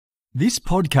This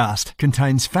podcast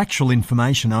contains factual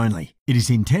information only. It is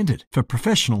intended for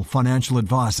professional financial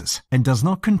advisors and does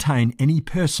not contain any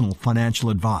personal financial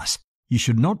advice. You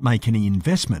should not make any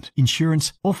investment,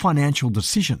 insurance, or financial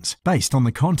decisions based on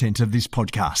the content of this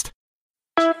podcast.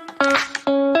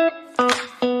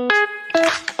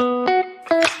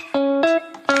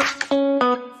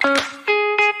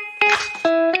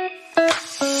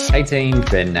 Hey team,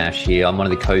 Ben Nash here. I'm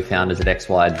one of the co-founders at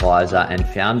XY Advisor and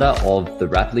founder of the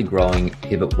rapidly growing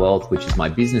Pivot Wealth, which is my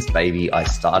business baby I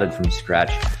started from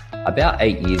scratch about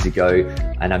 8 years ago,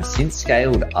 and I've since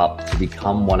scaled up to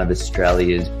become one of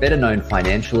Australia's better known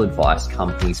financial advice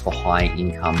companies for high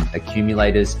income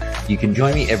accumulators. You can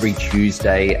join me every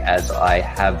Tuesday as I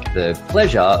have the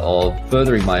pleasure of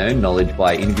furthering my own knowledge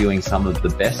by interviewing some of the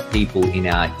best people in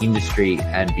our industry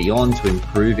and beyond to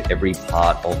improve every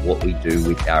part of what we do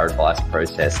with our advice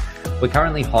process. We're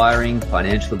currently hiring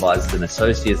financial advisors and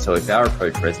associates, so if our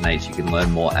approach resonates, you can learn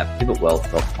more at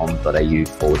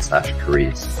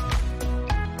pivotwealth.com.au/careers.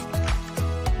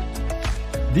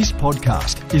 This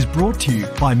podcast is brought to you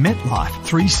by MetLife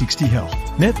 360 Health.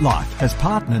 MetLife has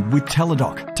partnered with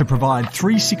Teladoc to provide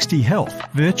 360 Health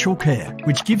virtual care,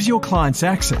 which gives your clients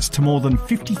access to more than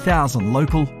 50,000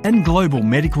 local and global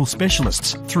medical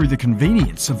specialists through the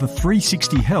convenience of the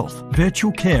 360 Health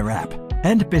virtual care app.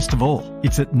 And best of all,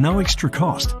 it's at no extra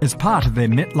cost as part of their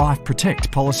MetLife Protect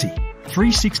policy.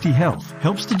 360 Health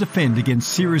helps to defend against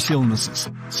serious illnesses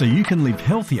so you can live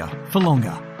healthier for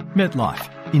longer. MetLife,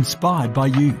 inspired by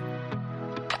you.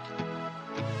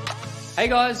 Hey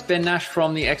guys, Ben Nash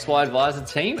from the XY Advisor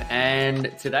team,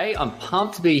 and today I'm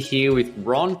pumped to be here with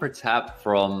Ron Pratap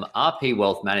from RP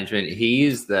Wealth Management. He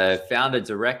is the founder,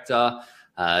 director,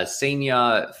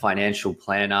 senior financial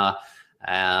planner.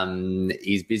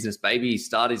 His business baby he's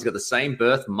got the same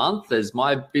birth month as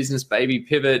my business baby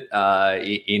Pivot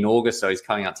in August, so he's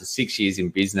coming up to 6 years in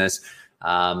business.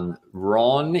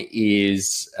 Ron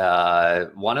is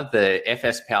one of the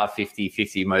FS Power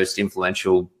 50 most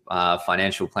influential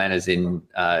financial planners in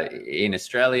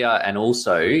Australia, and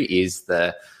also is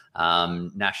the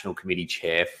National Committee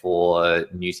Chair for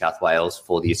New South Wales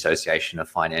for the Association of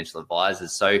Financial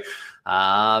Advisors. So,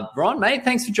 Ron, mate,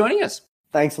 thanks for joining us.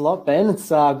 Thanks a lot, Ben. It's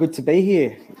good to be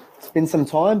here. It's been some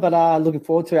time, but looking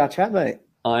forward to our chat, mate.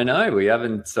 I know we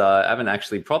haven't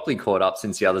actually properly caught up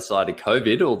since the other side of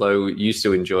COVID, although we used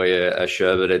to enjoy a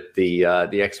sherbet at the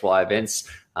XY events.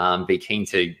 Be keen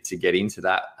to get into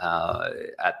that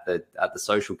at the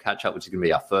social catch up, which is going to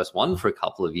be our first one for a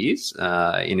couple of years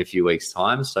in a few weeks'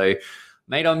 time. So,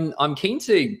 mate, I'm keen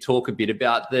to talk a bit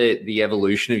about the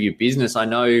evolution of your business. I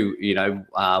know,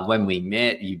 when we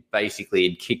met, you basically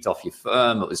had kicked off your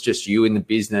firm. It was just you in the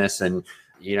business, and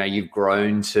you've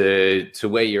grown to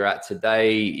where you're at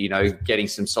today, getting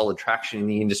some solid traction in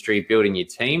the industry, building your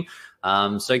team.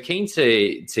 So keen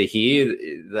to hear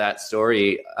that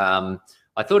story. I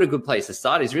thought a good place to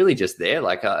start is really just there.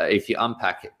 Like if you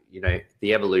unpack,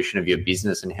 the evolution of your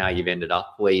business and how you've ended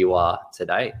up where you are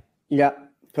today. Yeah,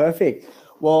 perfect.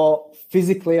 Well,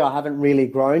 physically, I haven't really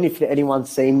grown. If anyone's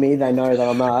seen me, they know that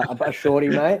I'm a shorty,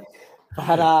 mate.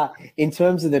 But in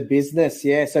terms of the business,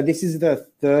 yeah, so this is the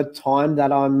third time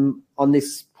that I'm on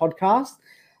this podcast.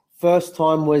 First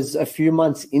time was a few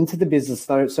months into the business,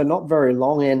 so not very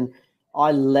long. And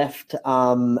I left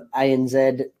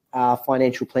ANZ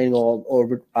financial planning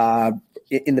or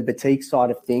in the boutique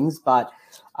side of things. But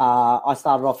I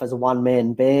started off as a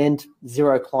one-man band,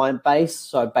 zero client base.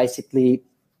 So basically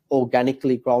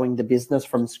organically growing the business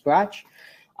from scratch.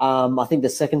 I think the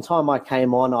second time I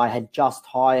came on, I had just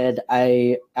hired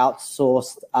a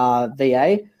outsourced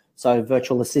VA, so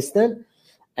virtual assistant.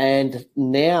 And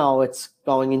now it's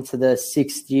going into the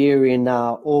 6th year in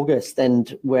August,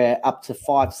 and we're up to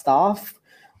 5 staff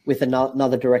with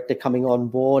another director coming on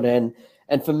board. And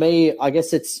for me, I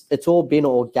guess it's all been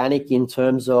organic in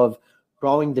terms of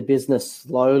growing the business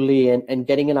slowly and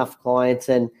getting enough clients.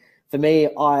 And for me,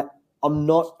 I'm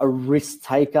not a risk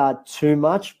taker too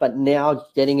much, but now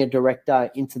getting a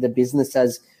director into the business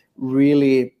has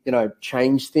really,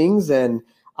 changed things and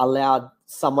allowed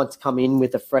someone to come in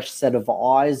with a fresh set of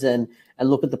eyes and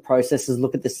look at the processes,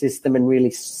 look at the system, and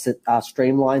really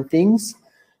streamline things.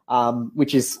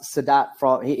 Which is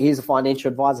Sadat. He's a financial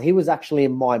advisor. He was actually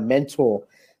my mentor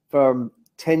from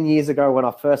 10 years ago when I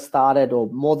first started, or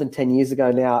more than 10 years ago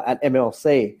now at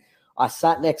MLC. I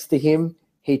sat next to him.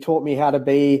 He taught me how to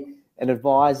be an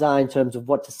advisor in terms of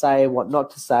what to say, what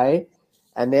not to say,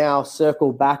 and now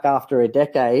circle back after a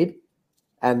decade,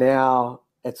 and now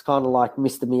it's kind of like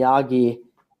Mr. Miyagi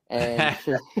and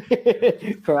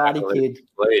Karate Kid.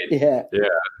 Yeah.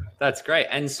 That's great.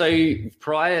 And so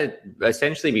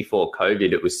essentially before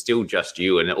COVID, it was still just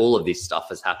you, and all of this stuff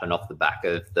has happened off the back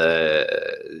of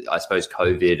I suppose,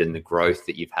 COVID and the growth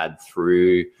that you've had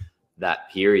through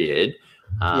that period.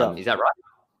 Is that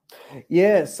right?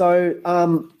 Yeah. So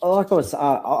like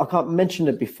I can't mention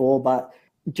it before, but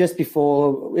just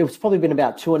before, it was probably been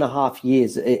about 2.5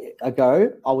 years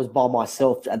ago, I was by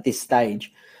myself at this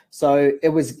stage. So it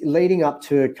was leading up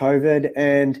to COVID,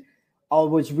 and I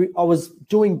was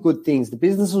doing good things. The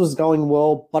business was going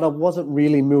well, but I wasn't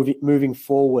really moving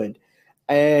forward.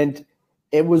 And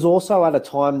it was also at a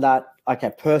time that,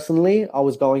 personally, I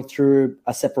was going through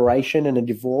a separation and a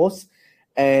divorce,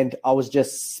 and I was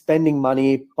just spending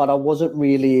money, but I wasn't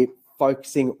really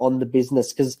focusing on the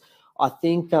business because I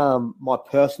think my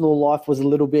personal life was a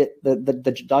little bit,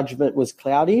 the judgment was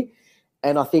cloudy,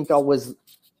 and I think I was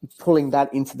pulling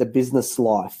that into the business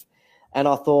life. And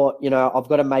I thought, I've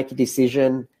got to make a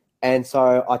decision. And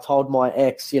so I told my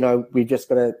ex, we just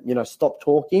got to, stop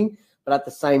talking. But at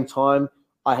the same time,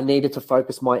 I needed to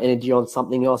focus my energy on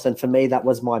something else. And for me, that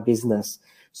was my business.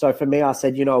 So for me, I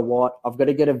said, you know what, I've got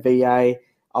to get a VA.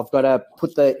 I've got to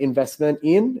put the investment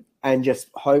in and just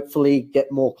hopefully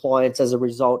get more clients as a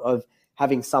result of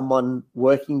having someone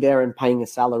working there and paying a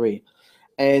salary.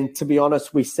 And to be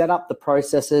honest, we set up the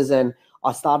processes, and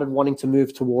I started wanting to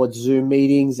move towards Zoom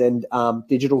meetings and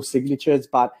digital signatures,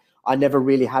 but I never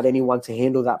really had anyone to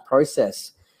handle that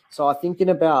process. So I think in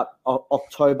about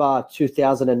October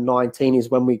 2019 is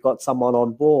when we got someone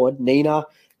on board, Nina,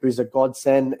 who's a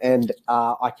godsend, and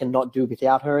I cannot do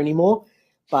without her anymore.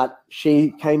 But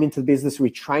she came into the business,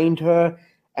 we trained her,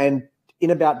 and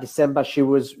in about December, she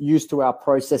was used to our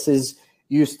processes,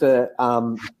 used to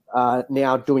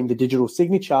now doing the digital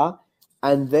signature.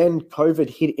 And then COVID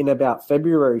hit in about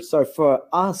February. So for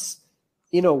us,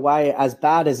 in a way, as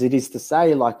bad as it is to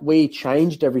say, we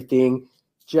changed everything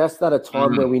just at a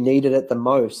time where we needed it the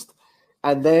most.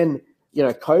 And then,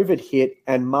 COVID hit,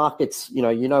 and markets, you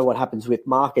know what happens with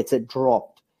markets, it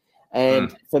dropped.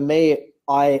 And for me,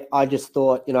 I just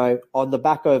thought, on the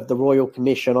back of the Royal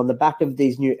Commission, on the back of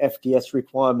these new FDS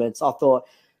requirements, I thought,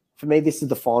 for me, this is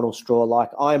the final straw.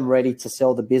 I'm ready to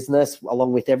sell the business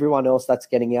along with everyone else that's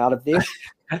getting out of this.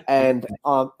 And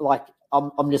I'm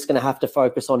just going to have to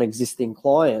focus on existing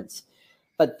clients.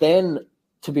 But then,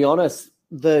 to be honest,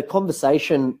 the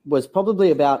conversation was probably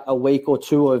about a week or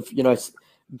two of,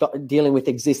 dealing with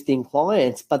existing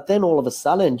clients. But then all of a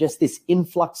sudden, just this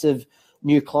influx of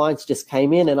new clients just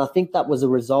came in. And I think that was a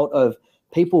result of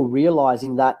people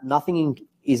realizing that nothing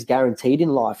is guaranteed in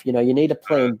life. You need a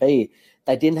plan B.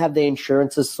 They didn't have their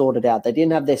insurances sorted out. They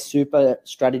didn't have their super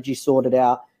strategy sorted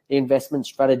out, the investment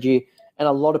strategy. And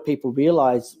a lot of people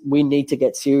realize we need to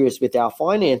get serious with our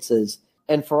finances.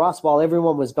 And for us, while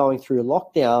everyone was going through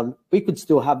lockdown, we could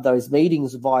still have those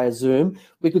meetings via Zoom.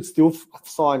 We could still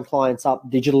sign clients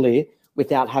up digitally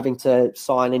without having to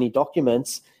sign any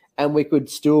documents. And we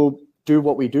could still do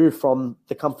what we do from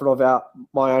the comfort of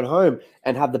my own home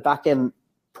and have the back end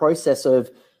process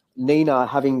of Nina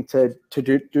having to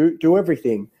do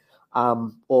everything,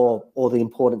 or the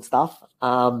important stuff.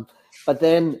 But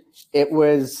then we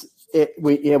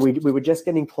were just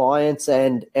getting clients,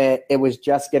 and it was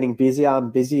just getting busier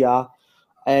and busier.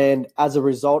 And as a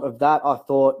result of that, I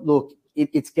thought, look,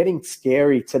 it's getting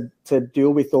scary to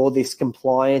deal with all this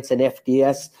compliance and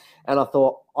FDS. And I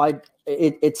thought,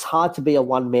 it's hard to be a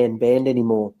one-man band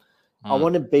anymore. I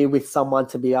want to be with someone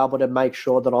to be able to make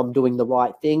sure that I'm doing the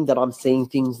right thing, that I'm seeing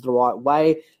things the right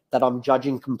way, that I'm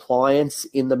judging compliance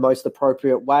in the most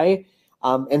appropriate way,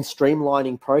 and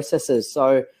streamlining processes.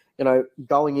 So,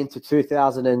 going into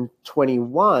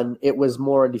 2021, it was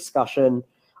more a discussion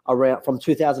around from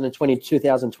 2020 to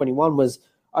 2021 was,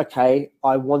 okay,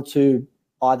 I want to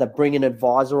either bring an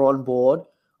advisor on board.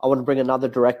 I want to bring another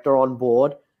director on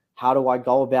board. How do I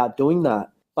go about doing that?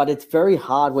 But it's very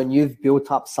hard when you've built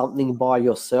up something by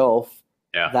yourself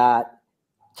that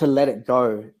to let it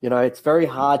go. It's very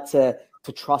hard to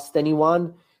trust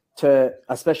anyone,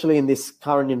 especially in this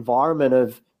current environment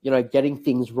of, getting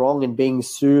things wrong and being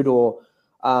sued, or,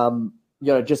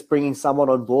 just bringing someone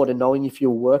on board and knowing if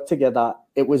you'll work together.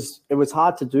 It was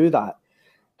hard to do that.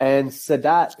 And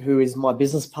Sadat, who is my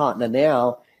business partner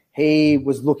now, he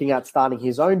was looking at starting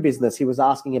his own business. He was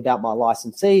asking about my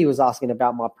licensee. He was asking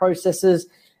about my processes.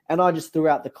 And I just threw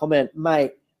out the comment,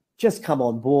 mate, just come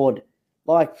on board.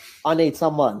 I need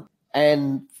someone.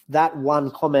 And that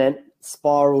one comment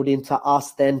spiraled into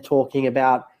us then talking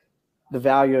about the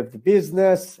value of the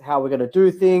business, how we're going to do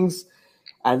things.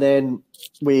 And then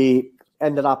we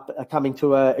ended up coming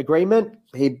to an agreement.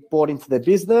 He bought into the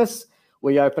business.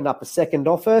 We opened up a second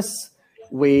office.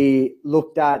 We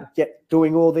looked at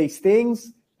doing all these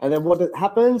things. And then what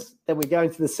happens? Then we go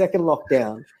into the second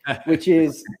lockdown, which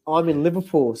is I'm in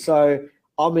Liverpool. So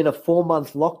I'm in a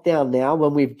 4-month lockdown now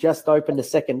when we've just opened a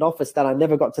second office that I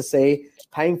never got to see,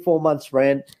 paying 4 months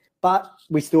rent, but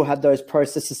we still had those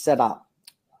processes set up.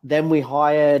 Then we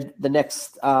hired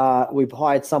we've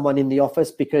hired someone in the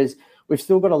office because we've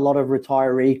still got a lot of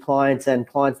retiree clients and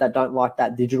clients that don't like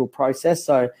that digital process.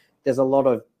 So there's a lot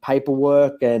of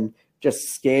paperwork and just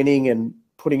scanning and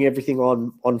putting everything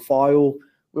on file.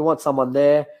 We want someone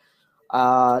there.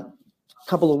 A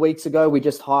couple of weeks ago, we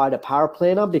just hired a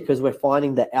paraplanner because we're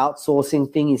finding the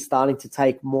outsourcing thing is starting to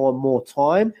take more and more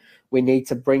time. We need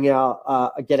to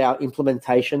get our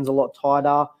implementations a lot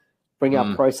tighter, bring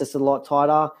our process a lot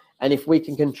tighter. And if we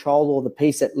can control all the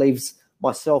piece, it leaves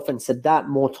myself and Sadat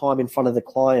more time in front of the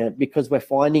client because we're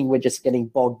finding we're just getting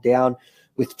bogged down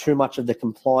with too much of the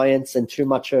compliance and too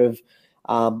much of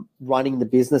running the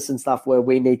business and stuff where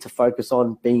we need to focus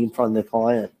on being in front of the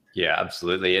client. Yeah,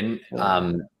 absolutely. And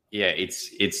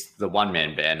it's the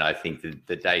one-man band. I think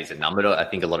the days are numbered. I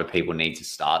think a lot of people need to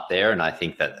start there. And I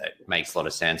think that it makes a lot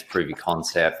of sense. Prove your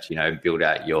concept, build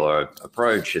out your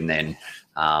approach and then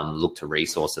look to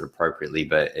resource it appropriately.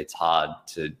 But it's hard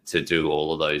to do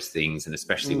all of those things. And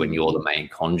especially when you're the main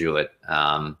conduit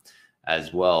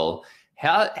as well.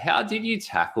 How did you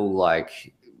tackle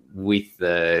with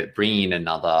the bringing in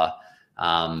another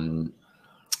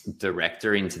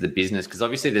director into the business? Because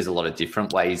obviously there's a lot of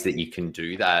different ways that you can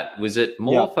do that. Was it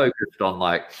more focused on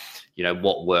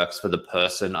what works for the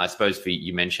person? I suppose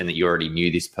you mentioned that you already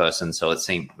knew this person, so it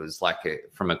was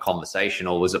from a conversation,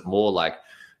 or was it more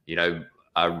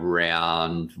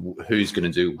around who's going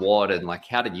to do what and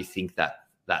how did you think that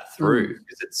through?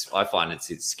 Because I find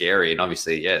it's scary, and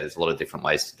obviously there's a lot of different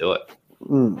ways to do it.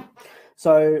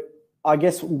 So I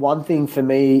guess one thing for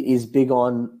me is big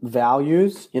on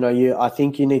values. I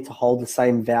think you need to hold the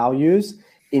same values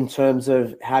in terms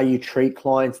of how you treat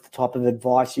clients, the type of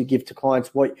advice you give to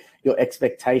clients, what your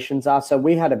expectations are. So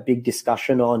we had a big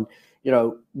discussion on,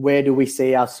 where do we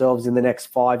see ourselves in the next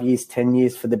 5 years, 10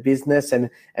 years for the business and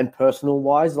personal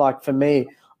wise. For me,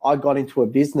 I got into a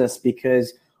business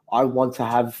because I want to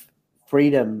have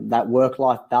freedom, that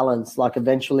work-life balance.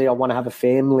 Eventually I want to have a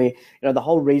family. The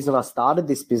whole reason I started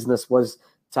this business was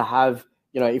to have,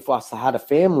 if I had a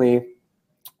family,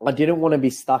 I didn't want to be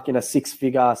stuck in a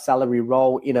 6-figure salary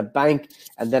role in a bank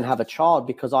and then have a child,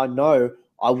 because I know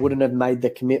I wouldn't have made the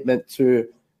commitment to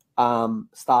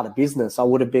start a business. I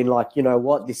would have been like,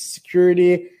 what, this is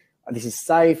security, this is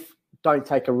safe, don't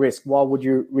take a risk. Why would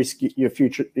you risk your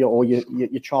future or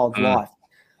your child's life?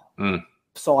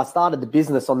 So I started the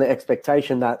business on the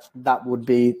expectation that would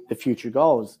be the future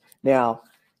goals. Now,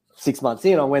 6 months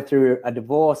in, I went through a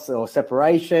divorce or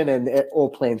separation, and all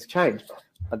plans changed.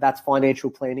 But that's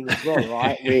financial planning as well,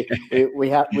 right?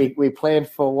 We plan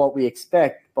for what we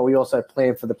expect, but we also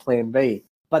plan for the plan B.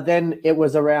 But then it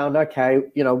was around, okay,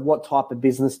 what type of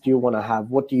business do you want to have?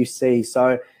 What do you see?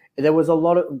 So there was a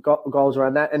lot of goals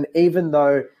around that. And even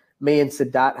though me and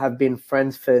Sadat have been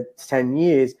friends for 10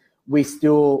 years, we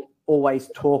still always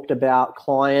talked about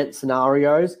client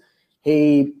scenarios.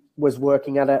 He was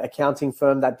working at an accounting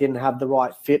firm that didn't have the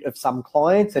right fit of some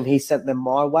clients, and he sent them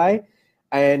my way.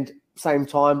 And same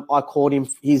time, I called him.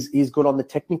 He's good on the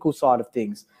technical side of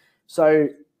things. So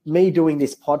me doing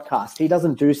this podcast, he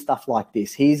doesn't do stuff like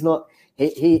this. He's not.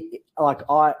 He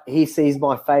sees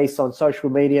my face on social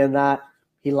media and that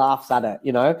he laughs at it,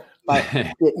 But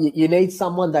you need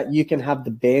someone that you can have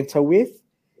the banter with.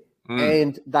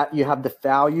 And that you have the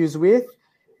values with.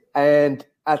 And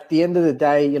at the end of the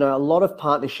day, a lot of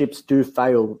partnerships do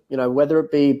fail, whether it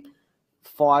be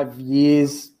 5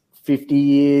 years, 50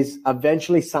 years,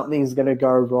 eventually something's going to go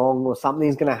wrong or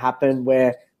something's going to happen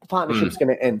where the partnership's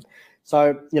going to end.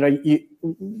 So,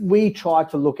 we try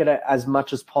to look at it as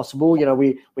much as possible.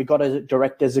 We got a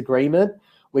director's agreement.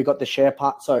 We got the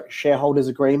shareholders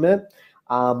agreement.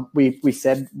 We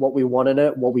said what we want in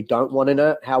it, what we don't want in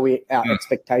it, our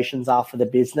expectations are for the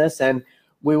business, and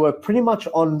we were pretty much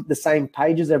on the same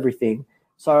page as everything.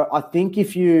 So I think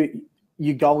if you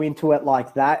go into it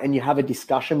like that and you have a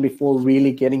discussion before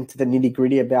really getting to the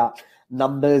nitty-gritty about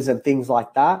numbers and things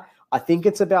like that, I think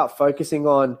it's about focusing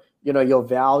on, your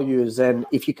values and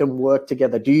if you can work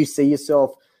together. Do you see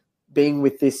yourself being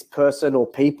with this person or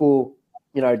people,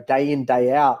 day in,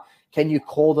 day out? Can you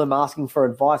call them asking for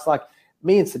advice?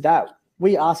 Me and Sadat,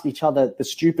 we ask each other the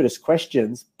stupidest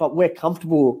questions, but we're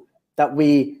comfortable that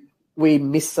we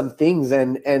miss some things.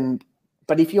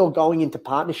 But if you're going into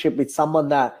partnership with someone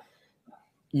that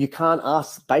you can't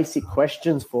ask basic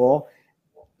questions for,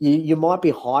 you might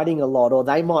be hiding a lot, or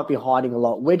they might be hiding a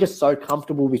lot. We're just so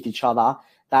comfortable with each other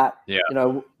that, you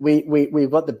know,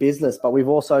 we've got the business, but we've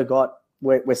also got,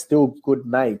 we're still good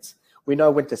mates. We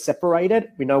know when to separate it.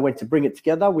 We know when to bring it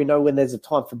together. We know when there's a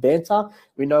time for banter.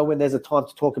 We know when there's a time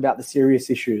to talk about the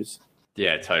serious issues.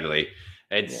 Yeah, totally.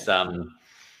 It's,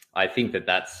 I think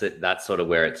that's sort of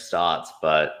where it starts,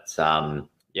 but,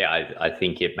 I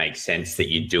think it makes sense that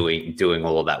you're doing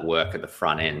all of that work at the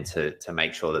front end to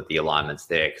make sure that the alignment's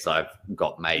there. Because I've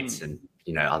got mates and,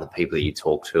 you know, other people that you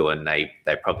talk to, and they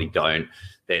probably don't.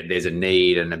 There's a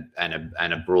need and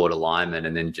a broad alignment,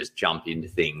 and then just jump into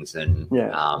things, and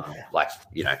like,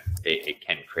 you know, it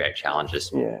can create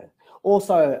challenges. Yeah.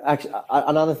 Also, actually,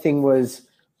 another thing was,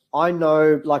 I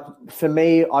know, like, for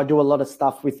me, I do a lot of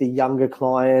stuff with the younger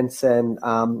clients and,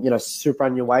 you know,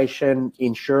 superannuation,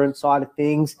 insurance side of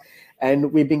things.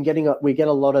 And we get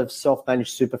a lot of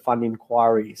self-managed super fund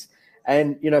inquiries.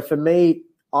 And, you know, for me,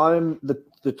 I'm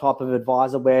the type of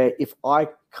advisor where if I'm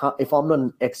not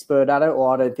an expert at it,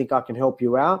 or I don't think I can help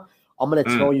you out, I'm going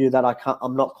to tell you that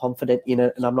I'm not confident in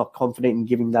it, and I'm not confident in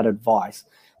giving that advice.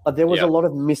 But there was a lot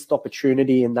of missed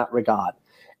opportunity in that regard.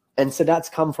 And so that's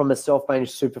come from a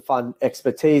self-managed super fund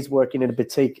expertise working in a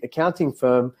boutique accounting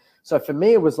firm. So for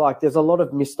me, it was like, there's a lot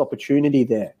of missed opportunity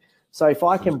there. So if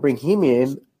I can bring him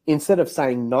in, instead of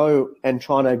saying no and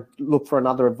trying to look for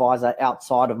another advisor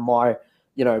outside of my,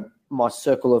 you know, my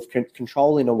circle of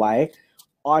control in a way,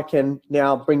 I can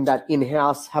now bring that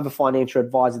in-house, have a financial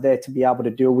advisor there to be able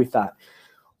to deal with that.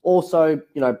 Also,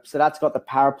 you know, so that's got the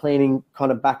paraplanning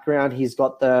kind of background. He's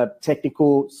got the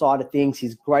technical side of things.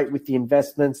 He's great with the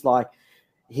investments. Like,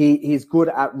 he's good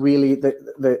at really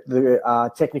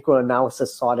the technical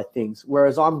analysis side of things.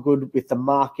 Whereas I'm good with the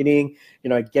marketing,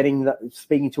 you know,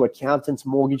 speaking to accountants,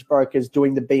 mortgage brokers,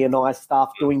 doing the BNI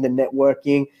stuff, doing the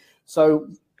networking. So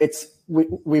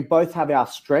we both have our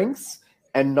strengths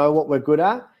and know what we're good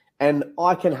at. And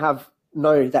I can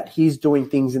know that he's doing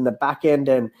things in the back end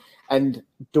and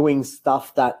doing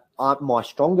stuff that aren't my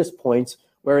strongest points,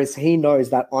 whereas he knows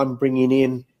that I'm bringing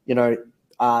in, you know,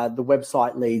 the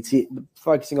website leads,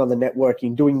 focusing on the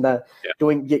networking,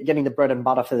 getting the bread and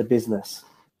butter for the business.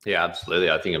 Yeah, absolutely.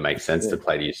 I think it makes sense to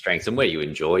play to your strengths and where you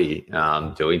enjoy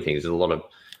doing things. There's a lot of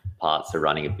parts of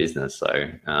running a business, so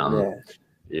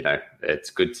you know, it's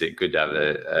good to have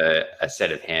a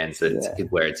set of hands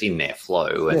where it's in their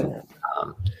flow and.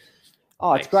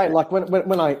 Oh, it's great. Like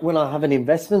when I have an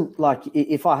investment, like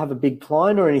if I have a big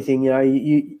client or anything, you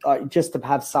know, just to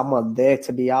have someone there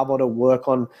to be able to work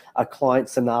on a client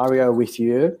scenario with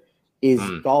you is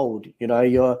gold. You know,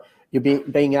 you're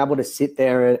being able to sit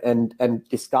there and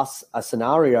discuss a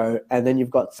scenario, and then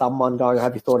you've got someone going,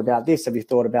 have you thought about this? Have you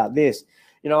thought about this?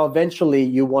 You know, eventually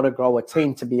you want to grow a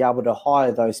team to be able to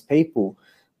hire those people.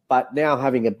 But now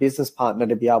having a business partner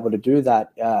to be able to do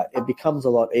that, it becomes a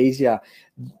lot easier.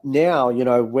 Now, you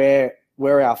know, where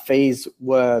our fees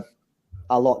were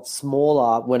a lot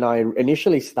smaller when I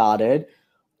initially started,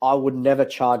 I would never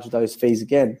charge those fees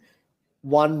again.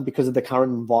 One, because of the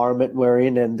current environment we're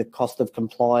in and the cost of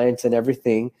compliance and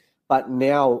everything. But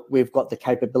now we've got the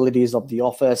capabilities of the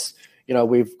office. You know,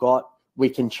 we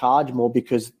can charge more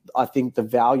because I think the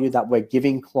value that we're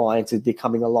giving clients is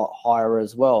becoming a lot higher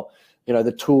as well. You know,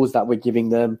 the tools that we're giving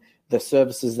them, the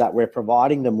services that we're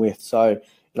providing them with. So, you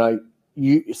know,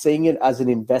 you seeing it as an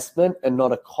investment and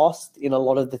not a cost in a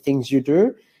lot of the things you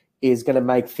do is going to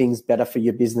make things better for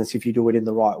your business if you do it in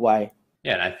the right way.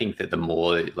 Yeah, and I think that the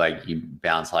more like you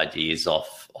bounce ideas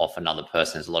off another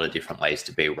person, there's a lot of different ways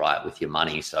to be right with your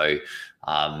money. So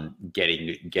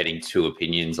getting two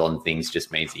opinions on things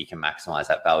just means that you can maximize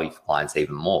that value for clients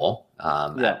even more,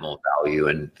 add more value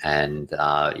and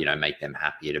you know, make them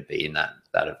happier to be in that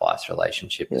advice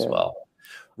relationship as well.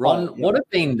 Ron, what have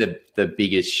been the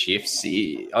biggest shifts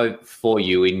for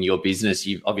you in your business?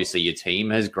 Obviously your team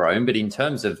has grown, but in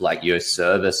terms of like your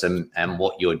service and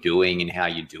what you're doing and how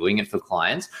you're doing it for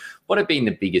clients, what have been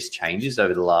the biggest changes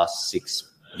over the last 6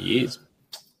 years?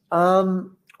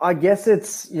 I guess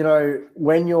it's, you know,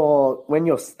 when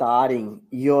you're starting,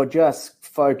 you're just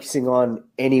focusing on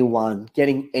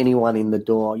getting anyone in the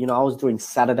door. You know, I was doing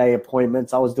Saturday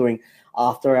appointments. I was doing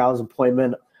after hours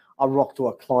appointment. I rocked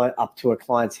up to a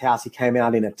client's house. He came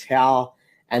out in a towel.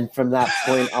 And from that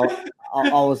point, I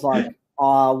was like,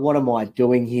 what am I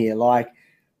doing here? Like,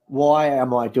 why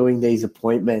am I doing these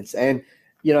appointments? And,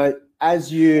 you know, as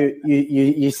the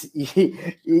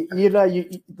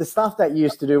stuff that you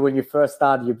used to do when you first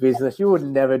started your business, you would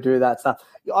never do that stuff.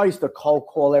 I used to cold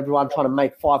call everyone, trying to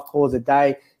make 5 calls a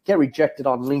day, get rejected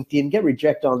on LinkedIn, get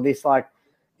rejected on this. Like,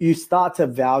 you start to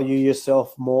value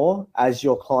yourself more as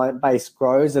your client base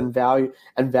grows and value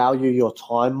your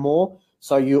time more.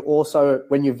 So you also,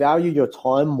 when you value your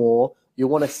time more, you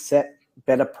want to set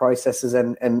better processes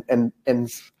and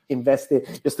invest in.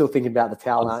 You're still thinking about the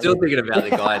towel, I'm aren't still you? thinking about the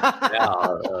guy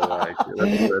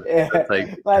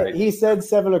now. He said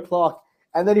 7 o'clock,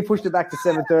 and then he pushed it back to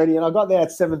 7:30, and I got there at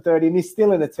 7:30, and he's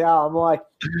still in the towel. I'm like,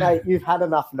 mate, you've had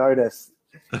enough notice.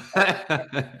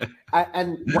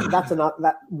 And that's enough.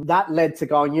 That led to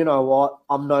going, you know what?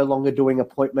 I'm no longer doing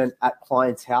appointment at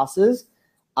clients' houses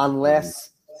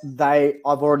unless I've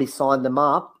already signed them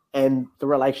up, and the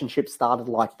relationship started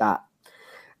like that.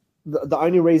 The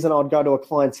only reason I'd go to a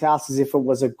client's house is if it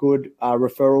was a good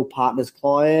referral partner's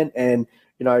client, and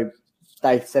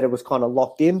they said it was kind of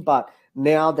locked in. But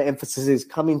now the emphasis is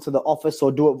come into the office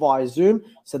or do it via Zoom,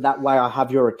 so that way I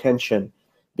have your attention.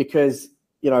 Because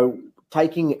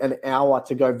taking an hour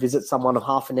to go visit someone, or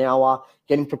half an hour,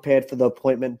 getting prepared for the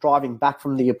appointment, driving back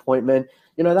from the appointment,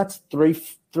 that's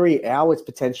 3 hours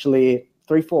potentially,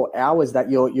 3-4 hours that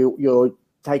you're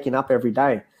taking up every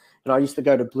day. I used to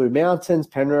go to Blue Mountains,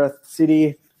 Penrith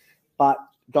City, but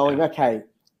okay,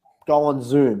 go on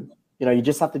Zoom. You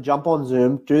just have to jump on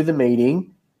Zoom, do the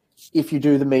meeting. If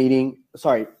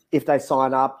they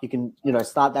sign up, you can,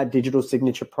 start that digital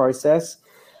signature process.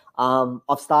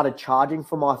 I've started charging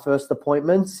for my first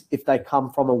appointments if they come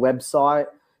from a website,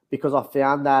 because I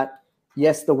found that,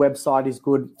 yes, the website is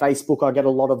good. Facebook, I get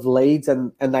a lot of leads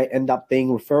and they end up being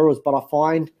referrals, but I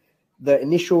find the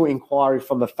initial inquiry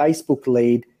from a Facebook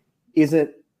lead there's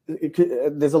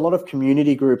a lot of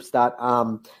community groups that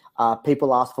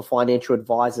people ask for financial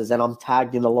advisors, and I'm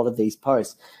tagged in a lot of these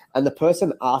posts. And the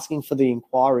person asking for the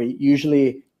inquiry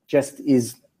usually just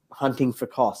is hunting for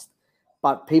cost.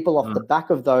 But people off the back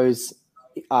of those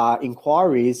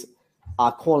inquiries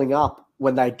are calling up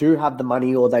when they do have the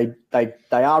money, or they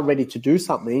are ready to do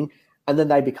something, and then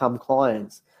they become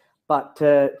clients. But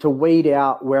to weed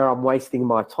out where I'm wasting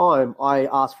my time, I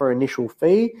ask for an initial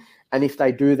fee. And if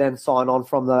they do then sign on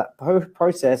from the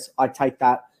process, I take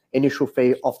that initial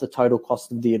fee off the total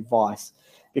cost of the advice.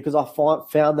 Because I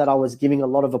found that I was giving a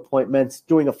lot of appointments,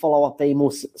 doing a follow-up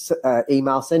email,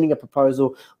 sending a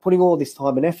proposal, putting all this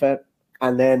time and effort,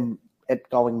 and then it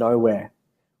going nowhere.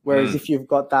 Whereas if you've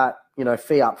got that,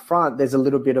 fee up front, there's a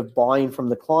little bit of buy-in from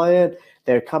the client.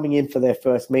 They're coming in for their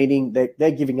first meeting.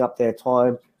 They're giving up their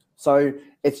time. So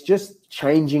it's just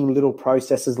changing little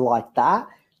processes like that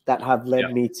have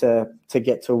led me to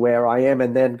get to where I am,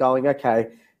 and then going, okay,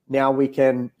 now we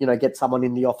can, get someone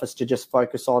in the office to just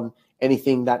focus on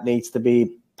anything that needs to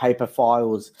be paper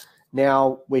files.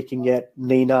 Now we can get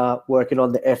Nina working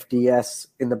on the FDS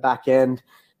in the back end.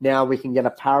 Now we can get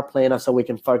a paraplanner so we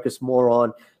can focus more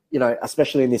on,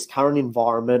 especially in this current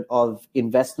environment of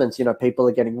investments, people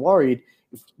are getting worried.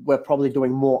 We're probably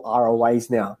doing more ROAs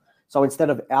now. So instead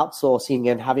of outsourcing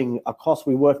and having a cost,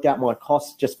 we worked out my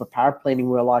costs just for paraplanning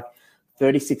were like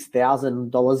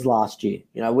 $36,000 last year.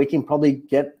 We can probably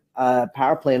get a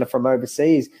paraplanner from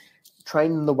overseas,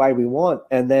 train them the way we want,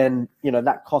 and then,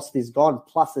 that cost is gone.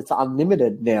 Plus it's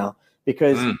unlimited now,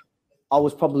 because I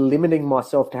was probably limiting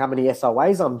myself to how many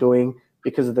SOAs I'm doing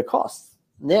because of the costs.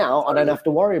 Now I don't have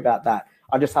to worry about that.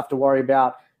 I just have to worry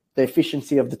about the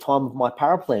efficiency of the time of my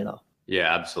paraplanner.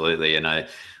 Yeah, absolutely.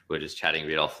 We're just chatting a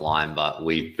bit offline, but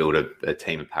we built a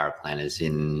team of paraplanners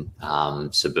in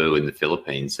Cebu in the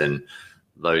Philippines, and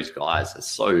those guys are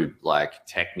so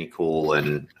technical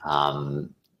and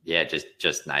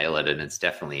just nail it. And it's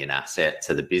definitely an asset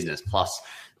to the business. Plus,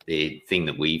 the thing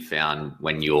that we found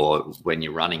when you're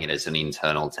running it as an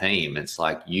internal team, it's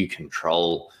like you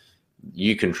control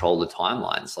the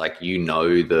timelines. You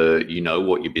know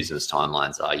what your business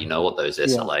timelines are, what those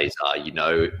SLAs are,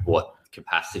 what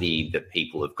capacity that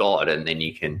people have got, and then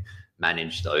you can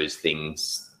manage those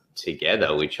things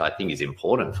together, which I think is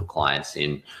important for clients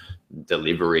in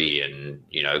delivery and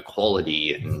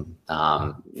quality and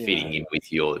fitting in with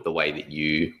the way that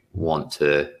you want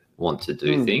to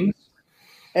do things.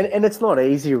 And it's not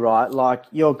easy, right?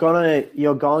 You're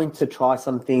going to try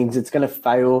some things, it's going to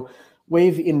fail.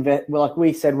 We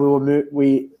said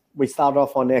we started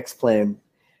off on X-Plan.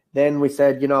 Then we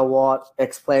said, you know what,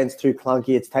 X-Plan's too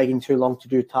clunky. It's taking too long to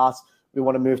do tasks. We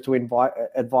want to move to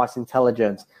Advice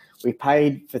Intelligence. We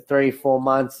paid for 3-4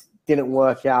 months, didn't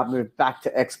work out, moved back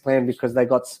to X-Plan because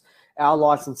our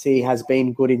licensee has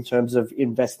been good in terms of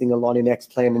investing a lot in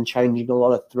X-Plan and changing a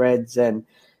lot of threads and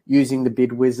using the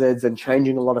bid wizards and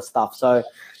changing a lot of stuff. So,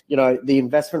 the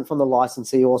investment from the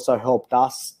licensee also helped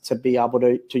us to be able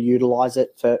to utilize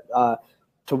it to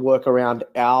work around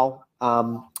our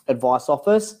advice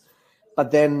office.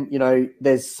 But then,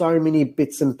 there's so many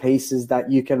bits and pieces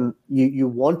that you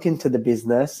want into the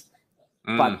business,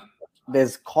 but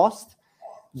there's cost.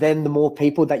 Then the more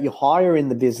people that you hire in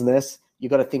the business, you've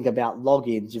got to think about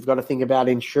logins. You've got to think about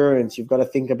insurance. You've got to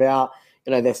think about,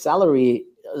 their salary.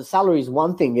 Salary is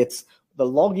one thing. It's the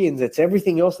logins. It's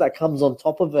everything else that comes on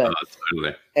top of it. Oh,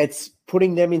 totally. It's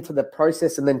putting them into the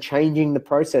process and then changing the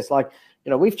process. Like,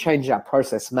 we've changed our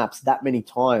process maps that many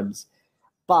times,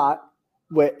 but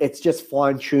it's just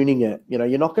fine tuning it.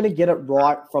 You're not going to get it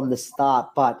right from the start,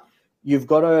 but you've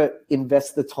got to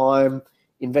invest the time,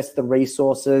 invest the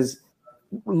resources,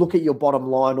 look at your bottom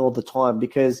line all the time,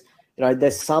 because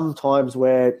there's some times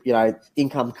where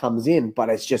income comes in, but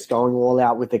it's just going all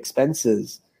out with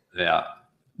expenses. Yeah.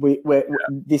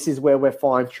 This is where we're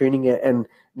fine tuning it, and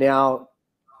now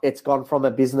it's gone from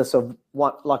a business of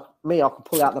like me, I could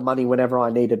pull out the money whenever I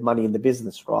needed money in the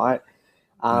business, right?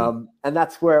 And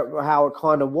that's how it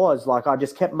kind of was. Like, I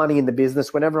just kept money in the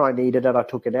business. Whenever I needed it, I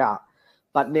took it out.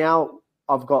 But now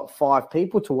I've got 5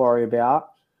 people to worry about.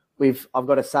 I've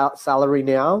got a salary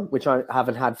now, which I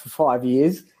haven't had for 5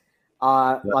 years.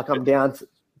 Like, I'm down to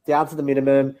the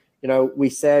minimum. We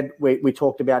said we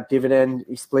talked about dividend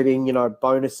splitting,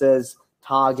 bonuses,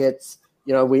 targets.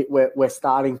 We're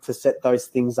starting to set those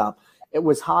things up. It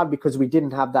was hard because we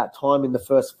didn't have that time in the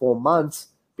first 4 months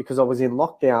because I was in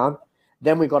lockdown.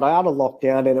 Then we got out of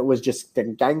lockdown and it was just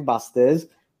gangbusters.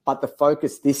 But the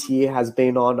focus this year has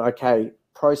been on,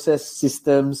 process,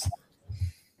 systems,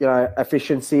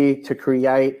 efficiency to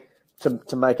create,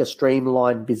 to make a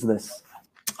streamlined business.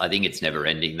 I think it's never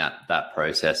ending, that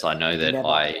process. I know that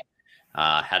I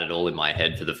had it all in my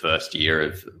head for the first year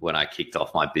of when I kicked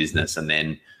off my business, and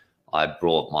then I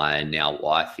brought my now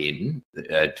wife in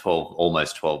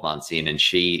almost 12 months in, and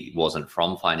she wasn't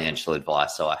from financial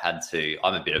advice. So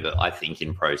I'm a bit of I think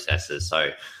in processes.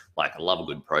 So like, I love a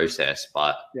good process,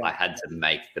 but I had to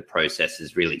make the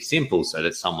processes really simple so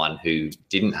that someone who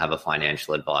didn't have a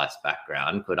financial advice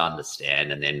background could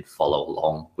understand and then follow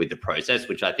along with the process,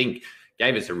 which I think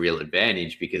gave us a real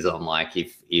advantage, because I'm like,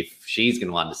 if she's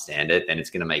going to understand it, then it's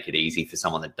going to make it easy for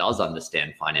someone that does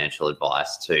understand financial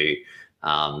advice to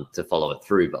follow it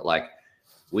through. But like,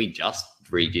 we just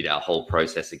redid our whole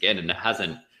process again, and it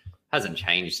hasn't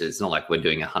changed. It's not like we're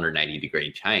doing a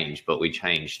 180-degree change, but we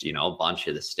changed, a bunch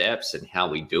of the steps and how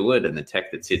we do it and the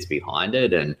tech that sits behind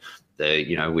it, and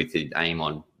with the aim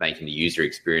on making the user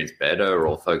experience better,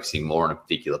 or focusing more on a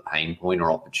particular pain point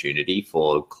or opportunity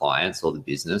for clients or the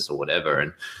business or whatever.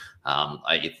 And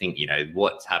I think,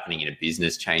 what's happening in a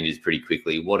business changes pretty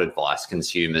quickly. What advice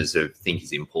consumers think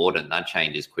is important, that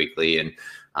changes quickly. And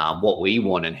what we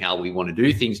want and how we want to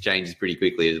do things changes pretty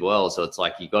quickly as well. So it's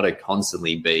like, you got to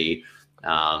constantly be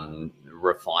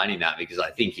refining that, because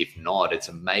I think if not, it's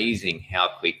amazing how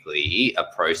quickly a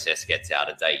process gets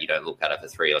out of date. You don't look at it for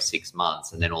 3 or 6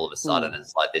 months, and then all of a sudden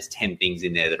it's like there's 10 things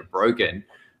in there that are broken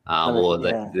or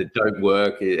that don't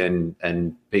work,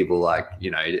 and people like,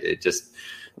 it just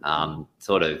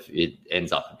it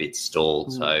ends up a bit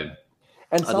stalled. So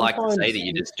I'd like to say that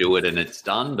you just do it and it's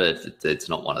done, but it's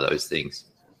not one of those things.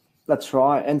 That's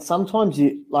right. And sometimes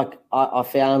I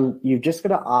found you've just got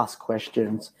to ask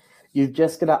questions. You've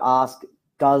just got to ask,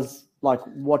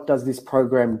 what does this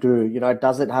program do?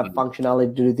 Does it have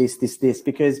functionality to do this?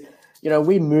 Because,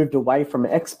 we moved away from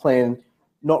X-Plan,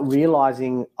 not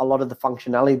realizing a lot of the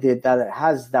functionality that it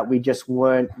has that we just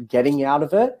weren't getting out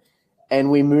of it. And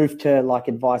we moved to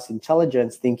Advice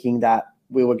Intelligence, thinking that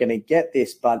we were going to get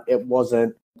this, but it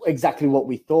wasn't exactly what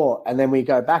we thought. And then we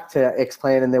go back to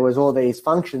X-Plan and there was all these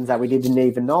functions that we didn't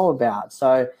even know about.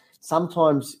 So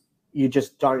sometimes you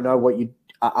just don't know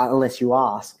unless you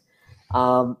ask.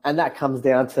 And that comes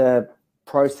down to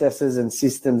processes and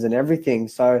systems and everything.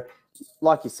 So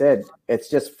like you said, it's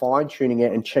just fine tuning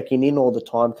it and checking in all the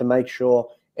time to make sure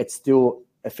it's still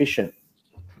efficient.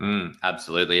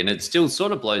 Absolutely. And it still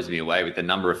sort of blows me away with the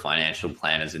number of financial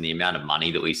planners and the amount of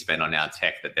money that we spend on our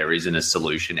tech, that there isn't a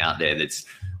solution out there that's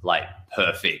like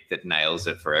perfect, that nails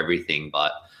it for everything.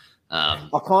 But I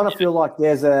kind of feel like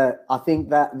I think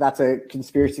that's a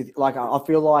conspiracy. Like, I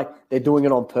feel like they're doing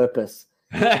it on purpose,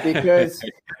 because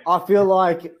I feel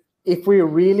like if we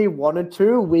really wanted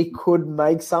to, we could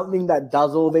make something that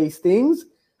does all these things.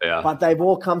 Yeah. But they've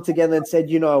all come together and said,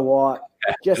 you know what,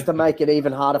 just to make it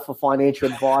even harder for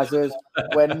financial advisors,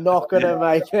 we're not going to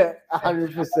make it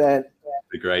 100%.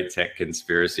 The great tech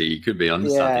conspiracy. You could be onto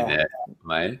something there,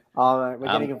 mate. Oh, mate,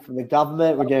 we're getting it from the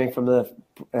government. We're getting from the.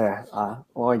 I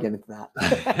won't get into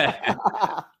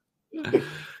that.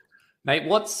 Mate,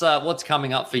 what's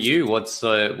coming up for you? What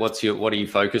are you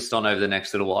focused on over the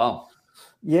next little while?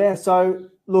 Yeah. So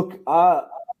look,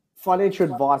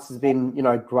 financial advice has been,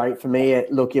 great for me.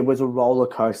 It was a roller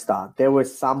coaster. There were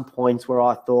some points where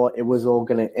I thought it was all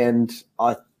going to end.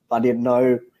 I didn't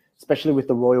know, especially with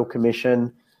the Royal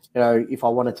Commission, if I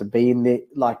wanted to be in the,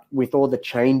 with all the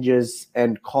changes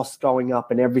and costs going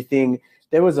up and everything.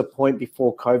 There was a point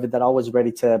before COVID that I was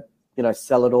ready to,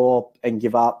 sell it all and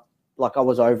give up. I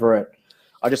was over it.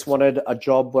 I just wanted a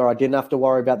job where I didn't have to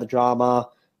worry about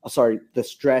the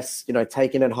stress,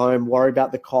 taking it home, worry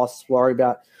about the costs, worry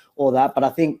about all that. But I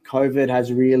think COVID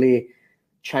has really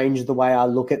changed the way I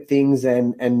look at things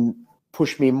and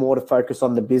pushed me more to focus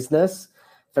on the business.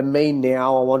 For me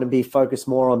now, I want to be focused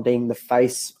more on being the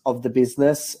face of the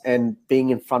business and being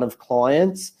in front of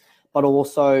clients. But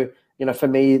also, for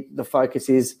me, the focus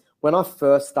is when I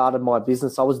first started my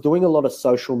business, I was doing a lot of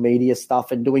social media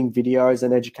stuff and doing videos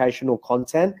and educational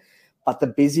content. But the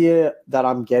busier that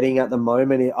I'm getting at the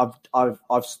moment,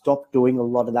 I've stopped doing a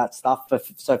lot of that stuff.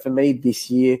 So for me this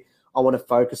year, I want to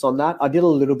focus on that. I did a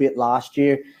little bit last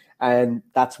year, and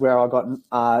that's where I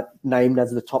got named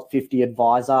as the top 50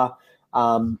 advisor,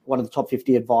 one of the top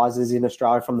 50 advisors in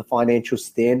Australia from the Financial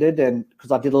Standard. And because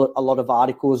I did a lot of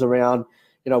articles around,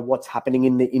 what's happening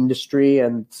in the industry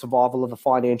and survival of a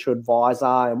financial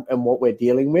advisor and what we're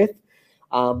dealing with.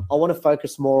 I want to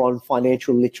focus more on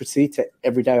financial literacy to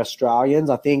everyday Australians.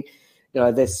 I think,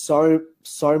 there's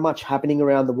so much happening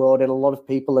around the world, and a lot of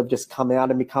people have just come out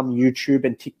and become YouTube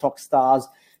and TikTok stars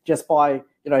just by,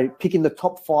 picking the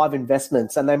top 5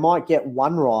 investments, and they might get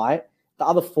one right. The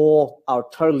other 4 are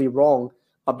totally wrong.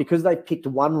 But because they picked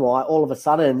one right, all of a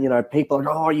sudden, people are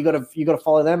like, oh, you got to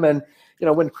follow them. And,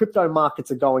 when crypto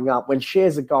markets are going up, when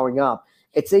shares are going up,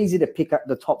 it's easy to pick up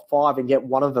the top 5 and get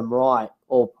one of them right,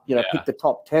 or pick the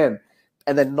top 10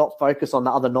 and then not focus on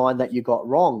the other 9 that you got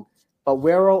wrong. But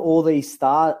where are all these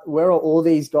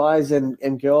guys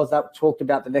and girls that talked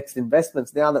about the next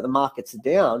investments now that the markets are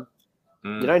down?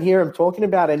 You don't hear them talking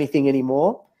about anything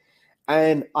anymore.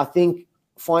 And I think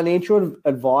financial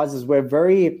advisors,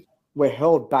 we're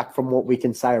held back from what we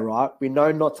can say, right? We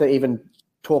know not to even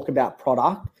talk about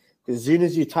product, because as soon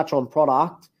as you touch on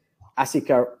product, ASIC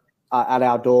are at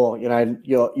our door.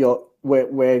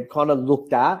 We're kind of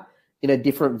looked at in a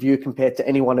different view compared to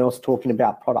anyone else talking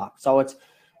about product. So it's,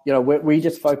 we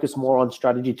just focus more on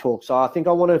strategy talk. So I think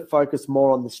I want to focus more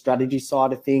on the strategy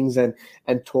side of things and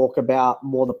talk about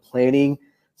more the planning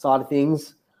side of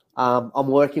things. I'm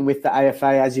working with the AFA,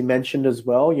 as you mentioned as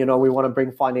well. We want to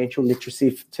bring financial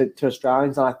literacy to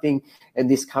Australians. And I think in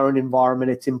this current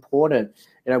environment, it's important.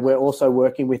 We're also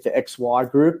working with the XY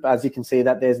group. As you can see,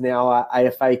 that there's now an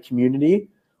AFA community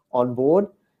on board,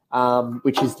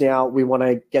 which is now, we want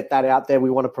to get that out there. We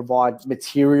want to provide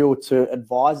material to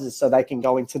advisors so they can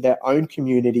go into their own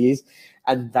communities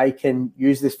and they can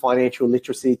use this financial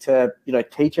literacy to,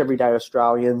 teach everyday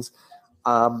Australians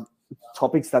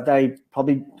topics that they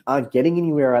probably aren't getting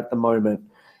anywhere at the moment.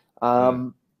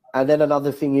 And then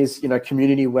another thing is,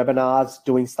 community webinars,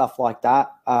 doing stuff like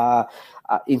that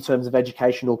in terms of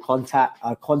educational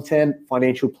content,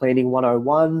 financial planning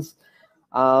 101s,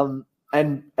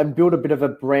 and build a bit of a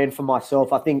brand for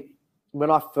myself. I think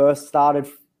when I first started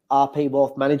RP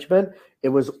Wealth Management, it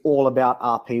was all about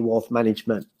RP Wealth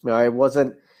Management. It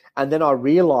wasn't. And then I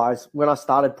realized when I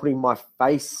started putting my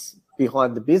face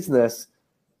behind the business,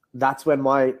 that's when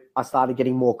I started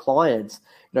getting more clients.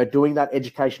 Doing that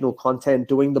educational content,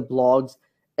 doing the blogs,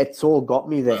 it's all got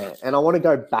me there. And I want to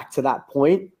go back to that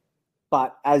point.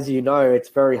 But as you know, it's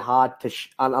very hard to,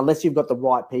 unless you've got the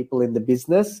right people in the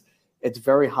business, it's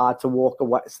very hard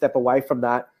to step away from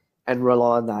that and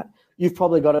rely on that. You've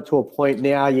probably got it to a point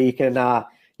now you can,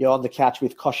 you're on the couch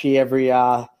with Koshi every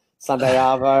Sunday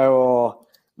Arvo or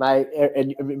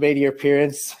media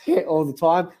appearance all the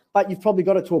time. But you've probably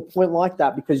got it to a point like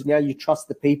that because now you trust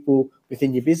the people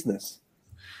within your business.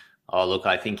 Oh, look,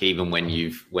 I think even when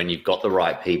you've got the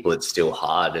right people, it's still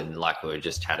hard. And like we were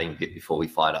just chatting a bit before we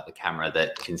fired up the camera,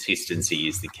 that consistency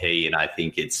is the key. And I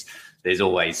think there's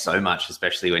always so much,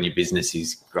 especially when your business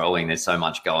is growing, there's so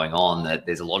much going on that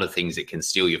there's a lot of things that can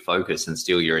steal your focus and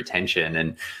steal your attention.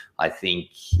 And I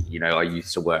think, I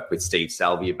used to work with Steve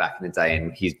Salvia back in the day,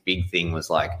 and his big thing was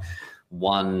like,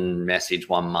 one message,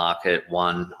 one market,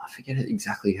 I forget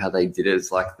exactly how they did it. It's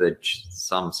like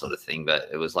some sort of thing, but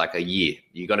it was like a year.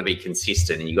 You got to be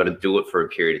consistent and you got to do it for a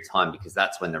period of time, because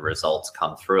that's when the results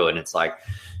come through. And it's like,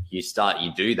 you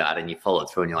do that and you follow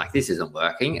through and you're like, this isn't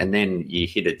working. And then you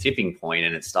hit a tipping point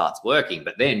and it starts working,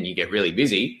 but then you get really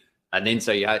busy. And then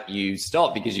so you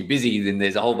stop because you're busy. Then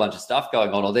there's a whole bunch of stuff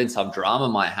going on, or then some drama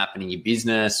might happen in your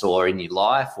business or in your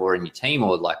life or in your team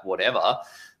or like whatever.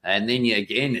 And then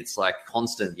again, it's like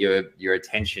constant, your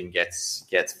attention gets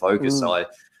focused. So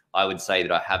I would say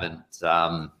that I haven't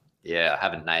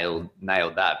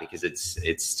nailed that, because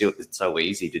it's so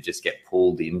easy to just get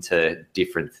pulled into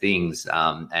different things,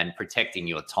 and protecting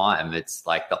your time. It's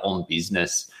like the on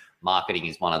business marketing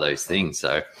is one of those things.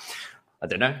 So I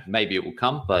don't know, maybe it will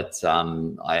come, but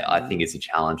I think it's a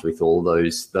challenge with all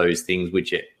those things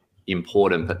which are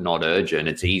important but not urgent.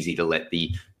 It's easy to let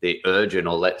the urgent,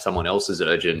 or let someone else's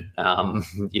urgent,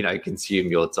 consume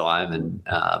your time and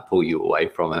pull you away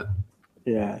from it.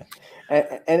 Yeah.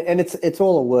 And it's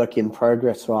all a work in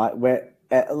progress, right? Where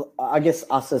I guess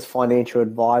us as financial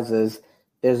advisors,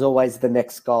 there's always the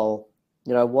next goal.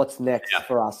 What's next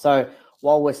for us? So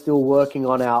while we're still working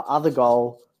on our other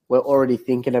goal, we're already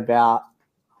thinking about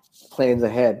plans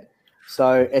ahead.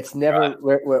 So it's never,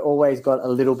 we're always got a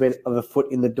little bit of a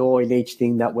foot in the door in each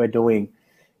thing that we're doing.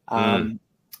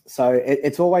 So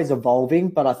it's always evolving,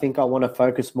 but I think I want to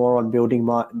focus more on building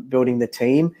the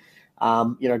team,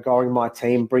 growing my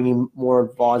team, bringing more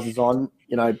advisors on,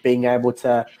 being able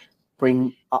to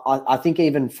bring, I think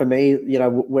even for me,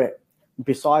 we're,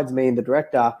 besides me and the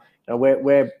director,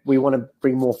 we want to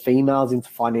bring more females into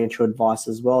financial advice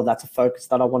as well. That's a focus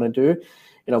that I want to do.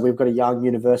 We've got a young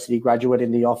university graduate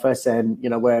in the office, and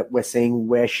we're seeing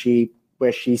where she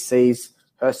sees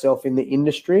herself in the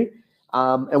industry,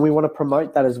 and we want to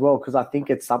promote that as well, because I think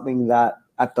it's something that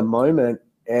at the moment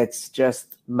it's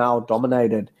just male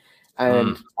dominated,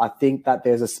 and I think that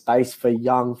there's a space for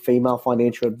young female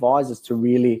financial advisors to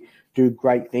really do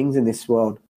great things in this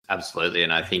world. Absolutely.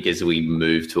 And I think as we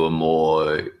move to a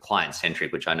more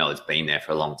client-centric, which I know it's been there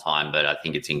for a long time, but I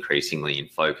think it's increasingly in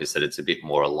focus, that it's a bit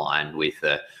more aligned with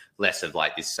less of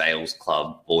like this sales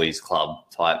club, boys club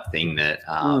type thing that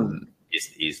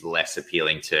is less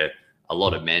appealing to a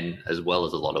lot of men as well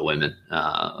as a lot of women,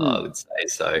 I would say.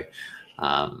 So,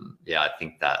 I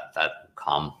think that will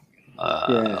come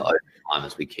over time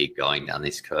as we keep going down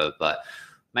this curve. But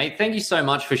mate, thank you so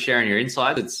much for sharing your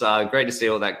insights. It's great to see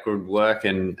all that good work,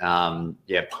 and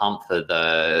pumped for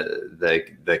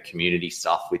the community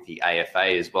stuff with the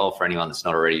AFA as well. For anyone that's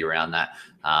not already around that,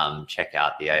 check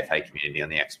out the AFA community on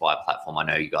the XY platform. I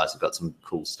know you guys have got some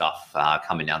cool stuff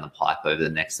coming down the pipe over the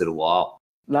next little while.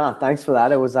 No, thanks for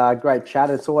that. It was a great chat.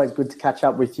 It's always good to catch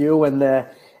up with you and the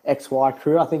XY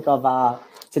crew. I think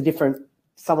it's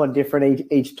someone different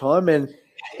each time, and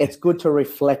it's good to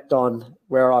reflect on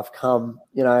where I've come.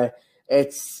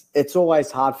 It's always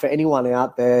hard for anyone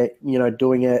out there,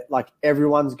 doing it. Like,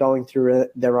 everyone's going through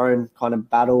their own kind of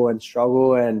battle and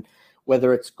struggle, and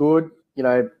whether it's good,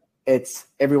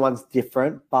 everyone's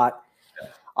different. But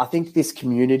I think this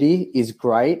community is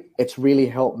great. It's really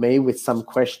helped me with some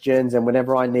questions, and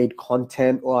whenever I need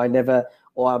content or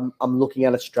I'm looking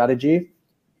at a strategy,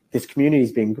 this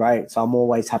community's been great. So I'm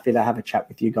always happy to have a chat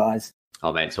with you guys.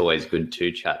 Oh man, it's always good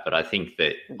to chat. But I think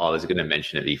that I was going to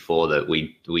mention it before, that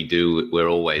we're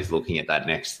always looking at that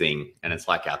next thing. And it's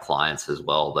like our clients as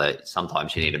well, that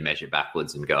sometimes you need to measure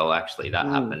backwards and go, actually, that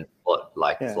happened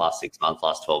last 6 months,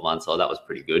 last 12 months. Oh, that was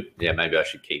pretty good. Yeah, maybe I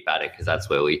should keep at it, because that's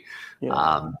where we,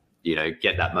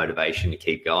 get that motivation to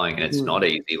keep going. And it's not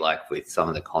easy, like with some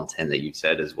of the content that you've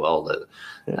said as well, that,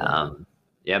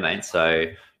 mate. So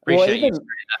appreciate you spreading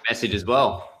that message as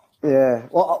well. Yeah.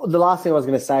 Well, the last thing I was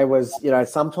going to say was,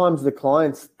 sometimes the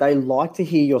clients, they like to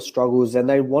hear your struggles, and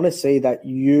they want to see that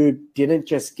you didn't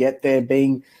just get there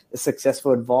being a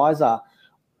successful advisor.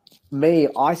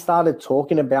 I started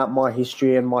talking about my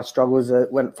history and my struggles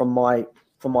that went from my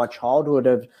childhood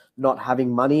of not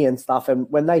having money and stuff. And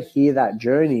when they hear that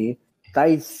journey,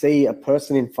 they see a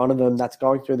person in front of them that's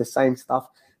going through the same stuff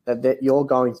that you're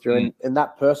going through, and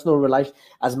that personal relation.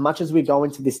 As much as we go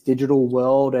into this digital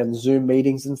world and Zoom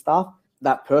meetings and stuff,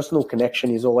 that personal connection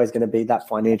is always going to be that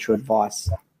financial advice.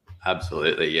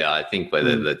 Absolutely. Yeah. I think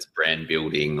whether that's brand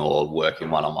building or working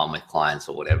one-on-one with clients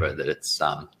or whatever, that it's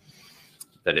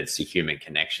a human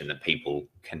connection that people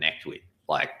connect with,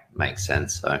 makes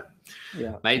sense. So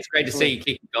mate, it's great to see you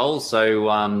kicking goals.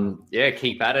 So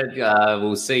keep at it.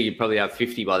 We'll see you probably have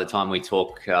 50 by the time we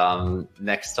talk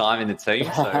next time in the team.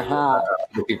 So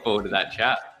looking forward to that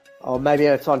chat. Oh, maybe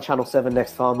it's on Channel 7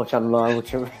 next time, or Channel 9.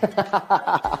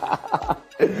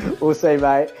 We'll see,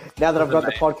 mate. Now that I've got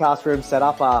the podcast room set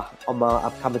up,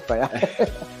 I'm coming for you.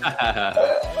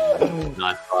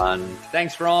 Nice one.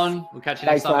 Thanks, Ron. We'll catch you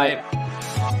next time, mate.